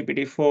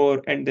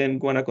GPT-4 and then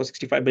Guanaco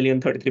 65 billion,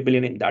 33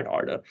 billion in that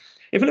order.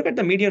 If you look at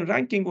the median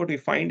ranking, what we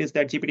find is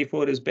that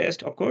GPT-4 is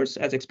best, of course,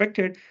 as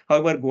expected.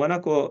 However,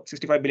 Guanaco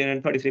 65 billion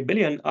and 33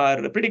 billion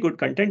are pretty good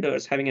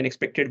contenders, having an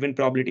expected win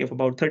probability of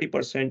about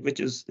 30%, which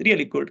is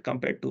really good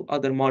compared to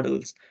other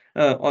models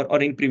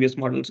or in previous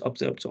models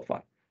observed so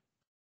far.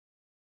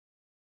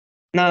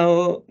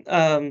 Now,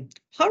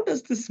 how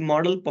does this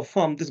model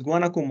perform, this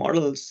Guanaco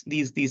models,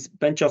 these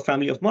bench of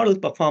family of models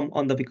perform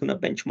on the Vicuna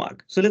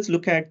benchmark? So let's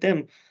look at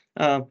them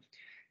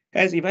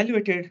as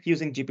evaluated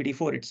using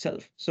GPT-4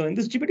 itself. So in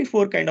this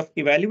GPT-4 kind of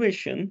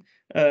evaluation,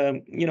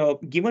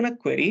 given a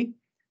query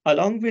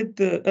along with,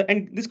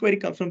 and this query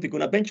comes from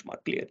Vicuna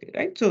benchmark clearly,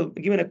 right? So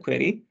given a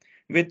query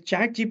with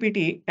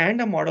ChatGPT and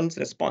a model's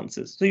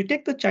responses. So you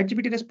take the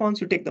ChatGPT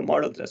response, you take the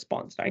model's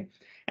response, right?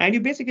 And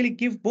you basically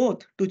give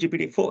both to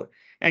GPT-4.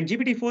 And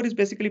GPT-4 is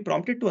basically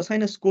prompted to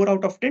assign a score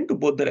out of 10 to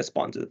both the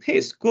responses.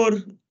 Hey, score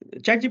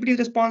ChatGPT's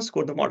response,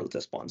 score the model's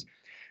response.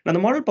 Now, the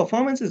model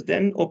performance is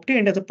then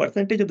obtained as a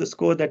percentage of the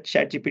score that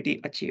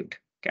ChatGPT achieved.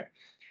 Okay.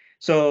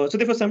 So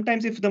therefore,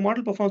 sometimes if the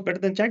model performs better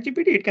than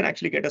ChatGPT, it can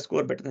actually get a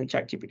score better than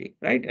ChatGPT,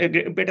 right?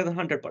 Better than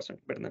 100%,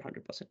 better than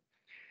 100%.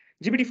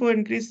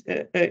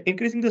 GPT-4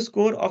 increasing the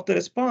score of the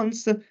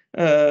response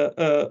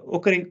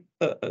occurring.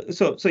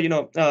 So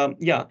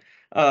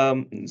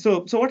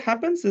what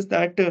happens is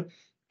that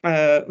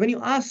when you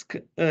ask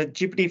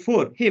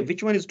GPT-4, hey,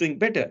 which one is doing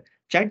better,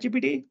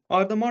 ChatGPT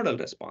or the model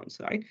response,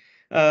 right?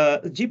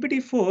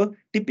 GPT-4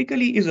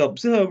 typically is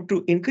observed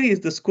to increase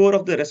the score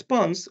of the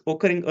response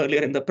occurring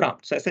earlier in the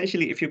prompt. So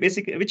essentially, if you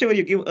basically, whichever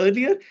you give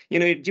earlier,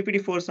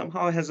 GPT-4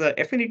 somehow has an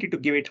affinity to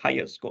give it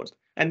higher scores.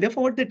 And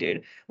therefore, what they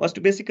did was to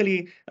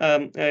basically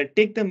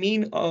take the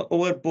mean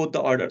over both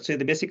the orders. So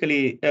they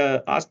basically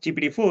asked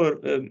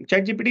GPT-4,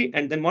 ChatGPT,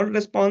 and then model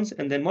response,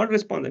 and then model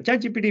response and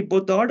ChatGPT,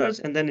 both the orders,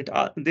 and then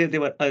they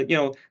were,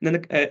 then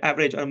the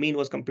average or mean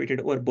was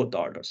computed over both the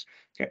orders.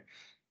 Okay.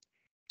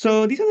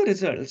 So these are the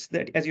results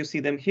that, as you see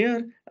them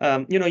here,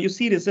 you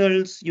see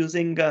results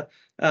using,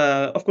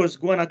 of course,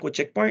 Guanaco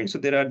checkpoints.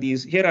 So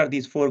here are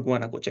these 4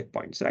 Guanaco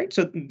checkpoints, right?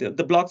 So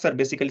the blocks are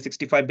basically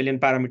 65 billion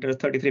parameters,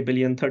 33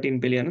 billion,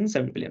 13 billion, and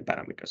 7 billion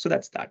parameters. So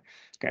that's that.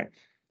 Okay.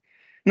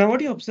 Now, what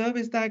you observe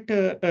is that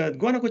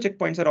Guanaco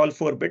checkpoints are all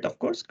 4-bit, of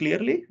course,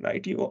 clearly,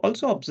 right? You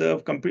also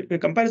observe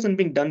comparison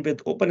being done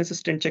with Open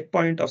Assistant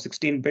checkpoint of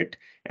 16-bit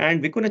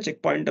and Vicuna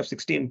checkpoint of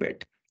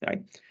 16-bit,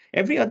 right?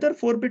 Every other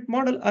 4-bit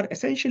model are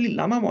essentially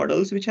LLAMA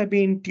models which have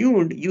been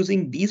tuned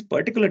using these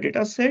particular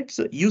data sets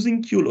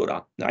using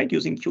QLoRA, right?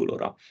 Using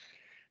QLoRA.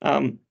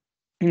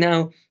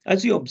 Now,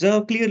 as you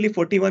observe clearly,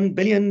 41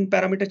 billion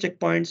parameter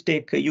checkpoints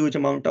take a huge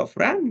amount of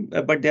RAM,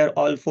 but they are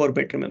all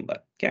 4-bit, remember,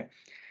 okay?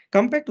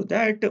 Compared to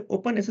that,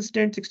 Open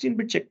Assistant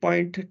 16-bit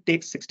checkpoint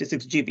takes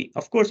 66 GB.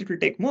 Of course, it will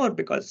take more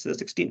because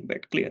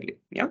 16-bit clearly.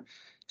 Yeah,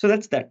 so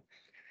that's that.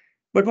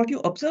 But what you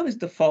observe is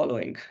the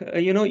following.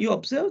 You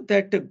observe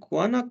that the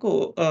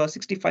Guanaco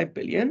 65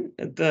 billion,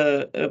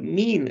 the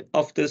mean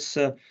of this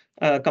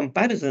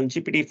comparison,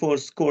 GPT-4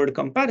 scored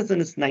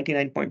comparison is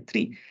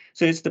 99.3.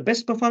 So it's the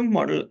best performing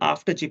model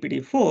after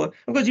GPT-4.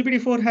 Of course,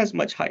 GPT-4 has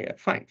much higher.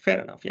 Fine,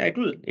 fair enough. Yeah,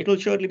 it will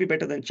surely be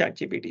better than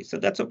ChatGPT. So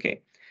that's okay.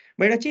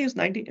 But it achieves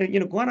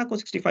Guanaco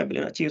 65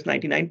 billion achieves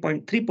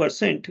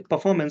 99.3%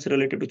 performance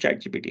related to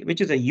ChatGPT,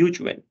 which is a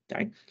huge win,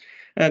 right?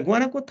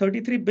 Guanaco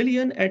 33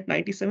 billion at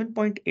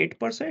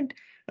 97.8%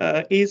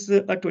 is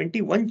a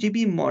 21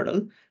 GB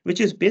model,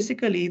 which is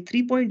basically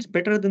 3 points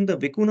better than the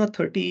Vicuna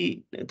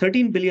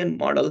 13 billion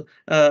model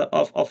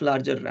of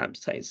larger RAM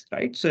size,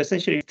 right? So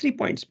essentially 3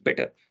 points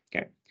better.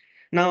 Okay.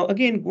 Now,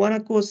 again,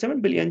 Guanaco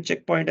 7 billion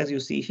checkpoint, as you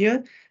see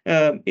here,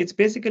 it's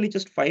basically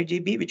just 5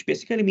 GB, which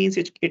basically means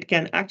it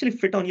can actually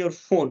fit on your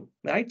phone,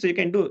 right? So you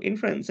can do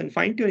inference and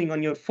fine tuning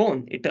on your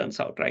phone, it turns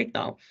out right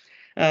now.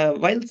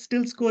 while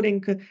still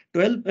scoring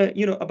 12,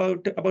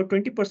 about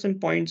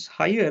 20% points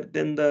higher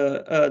than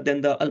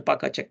the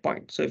alpaca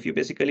checkpoint. So if you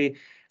basically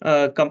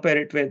compare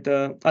it with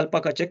the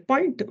alpaca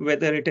checkpoint,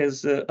 whether it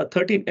is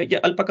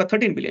alpaca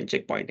 13 billion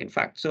checkpoint, in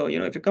fact. So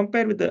if you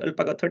compare with the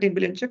alpaca 13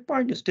 billion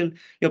checkpoint, you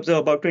observe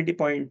about 20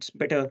 points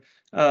better.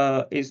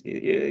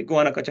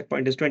 Guanaco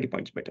checkpoint is 20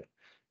 points better.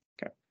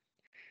 Okay.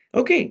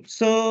 Okay,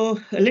 so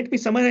let me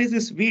summarize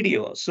this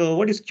video. So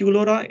what is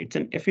QLoRA? It's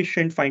an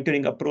efficient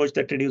fine-tuning approach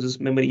that reduces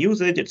memory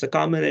usage. It's a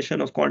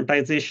combination of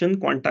quantization,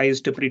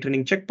 quantized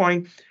pre-tuning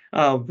checkpoint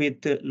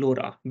with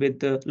LoRA, with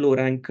the low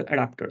rank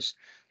adapters.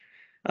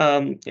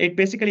 It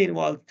basically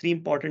involves three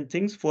important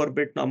things: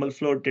 4-bit normal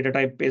float data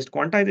type based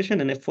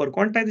quantization, and F4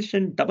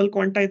 quantization, double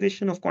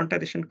quantization of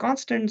quantization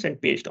constants, and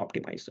paged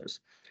optimizers.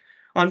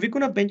 On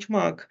Vicuna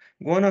benchmark,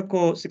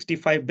 Guanaco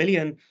 65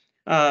 billion,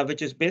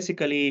 which is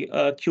basically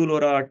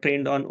QLoRA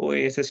trained on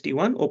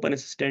OASST1, Open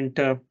Assistant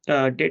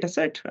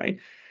dataset, right?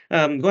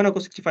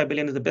 Guanaco 65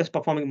 billion is the best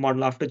performing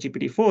model after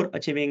GPT-4,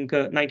 achieving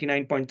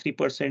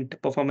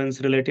 99.3% performance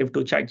relative to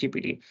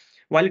ChatGPT,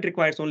 while it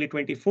requires only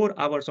 24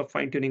 hours of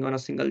fine-tuning on a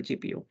single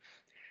GPU.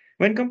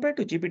 When compared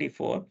to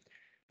GPT-4,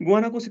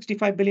 Guanaco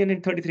 65 billion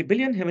and 33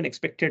 billion have an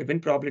expected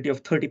win probability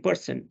of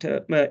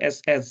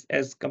 30%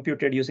 as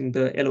computed using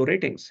the LO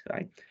ratings,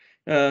 right?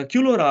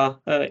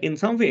 QLoRA, in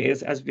some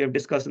ways, as we have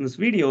discussed in this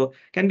video,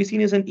 can be seen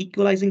as an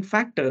equalizing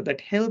factor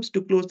that helps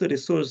to close the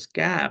resource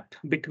gap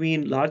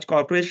between large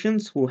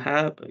corporations who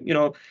have,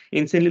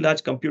 insanely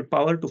large compute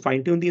power to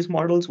fine-tune these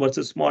models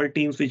versus small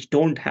teams which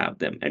don't have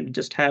them and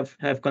just have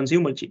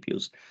consumer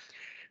GPUs.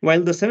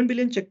 While the 7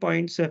 billion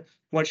checkpoints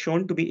were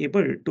shown to be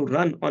able to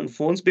run on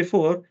phones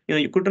before,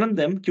 you could run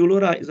them.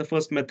 QLoRA is the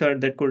first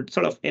method that could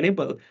sort of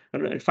enable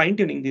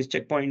fine-tuning these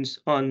checkpoints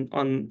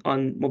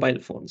on mobile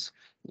phones.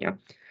 Yeah.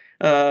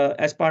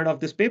 As part of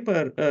this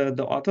paper,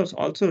 the authors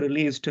also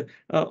released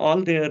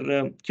all their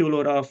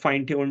QLoRA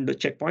fine-tuned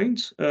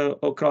checkpoints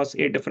across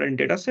 8 different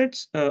data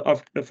sets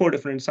of 4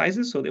 different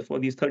sizes. So therefore,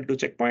 these 32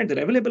 checkpoints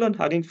are available on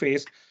Hugging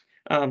Face.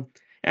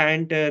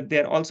 And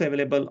they're also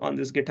available on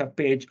this GitHub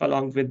page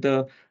along with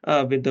the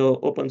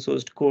open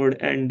sourced code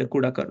and the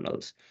CUDA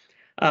kernels.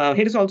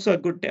 Here is also a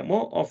good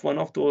demo of one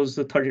of those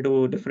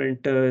 32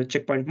 different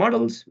checkpoint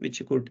models,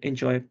 which you could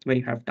enjoy when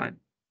you have time.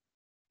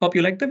 Hope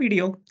you liked the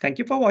video. Thank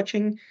you for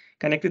watching.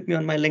 Connect with me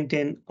on my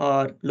LinkedIn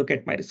or look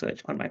at my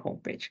research on my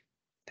homepage.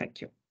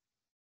 Thank you.